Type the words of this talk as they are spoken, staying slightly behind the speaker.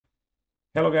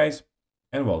Hello guys,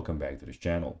 and welcome back to this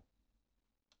channel,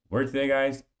 where today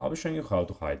guys, I'll be showing you how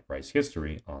to hide price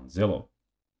history on Zillow.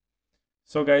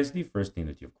 So guys, the first thing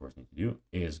that you of course need to do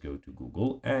is go to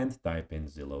Google and type in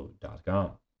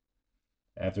Zillow.com.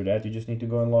 After that, you just need to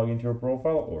go and log into your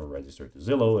profile or register to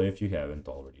Zillow if you haven't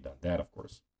already done that, of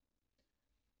course.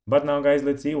 But now guys,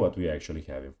 let's see what we actually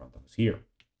have in front of us here.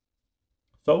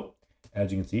 So,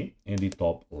 as you can see, in the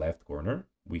top left corner,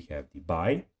 we have the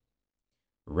buy,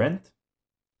 rent,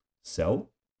 sell,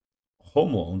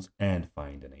 home loans, and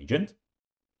find an agent.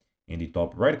 In the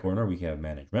top right corner, we have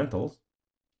manage rentals,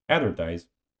 advertise,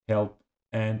 help,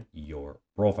 and your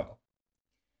profile.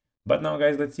 But now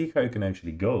guys, let's see how you can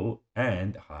actually go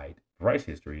and hide price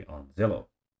history on Zillow.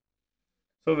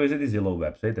 So visit the Zillow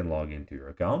website and log into your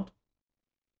account.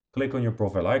 Click on your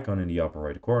profile icon in the upper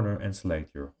right corner and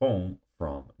select your home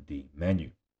from the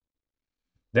menu.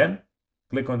 Then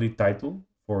click on the title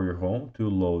for your home to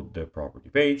load the property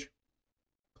page.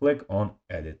 Click on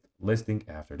edit listing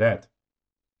after that.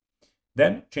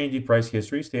 Then change the price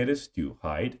history status to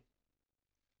hide.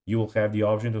 You will have the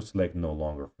option to select no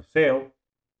longer for sale.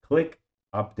 Click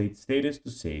update status to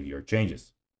save your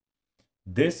changes.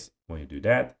 This, when you do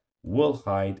that, will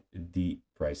hide the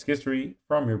price history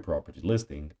from your property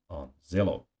listing on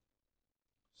Zillow.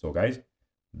 So guys,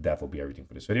 that will be everything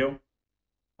for this video.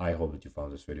 I hope that you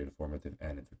found this video informative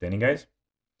and entertaining, guys.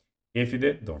 If you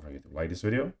did, don't forget to like this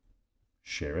video,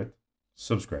 share it,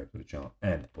 subscribe to the channel,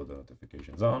 and put the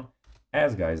notifications on,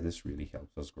 as guys, this really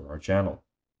helps us grow our channel.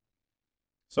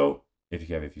 So if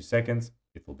you have a few seconds,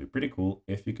 it will be pretty cool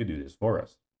if you could do this for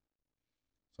us.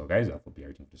 So guys, that will be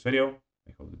everything for this video.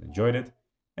 I hope you enjoyed it.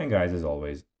 And guys, as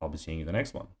always, I'll be seeing you in the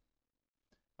next one.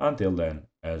 Until then,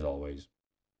 as always,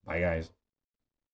 bye guys.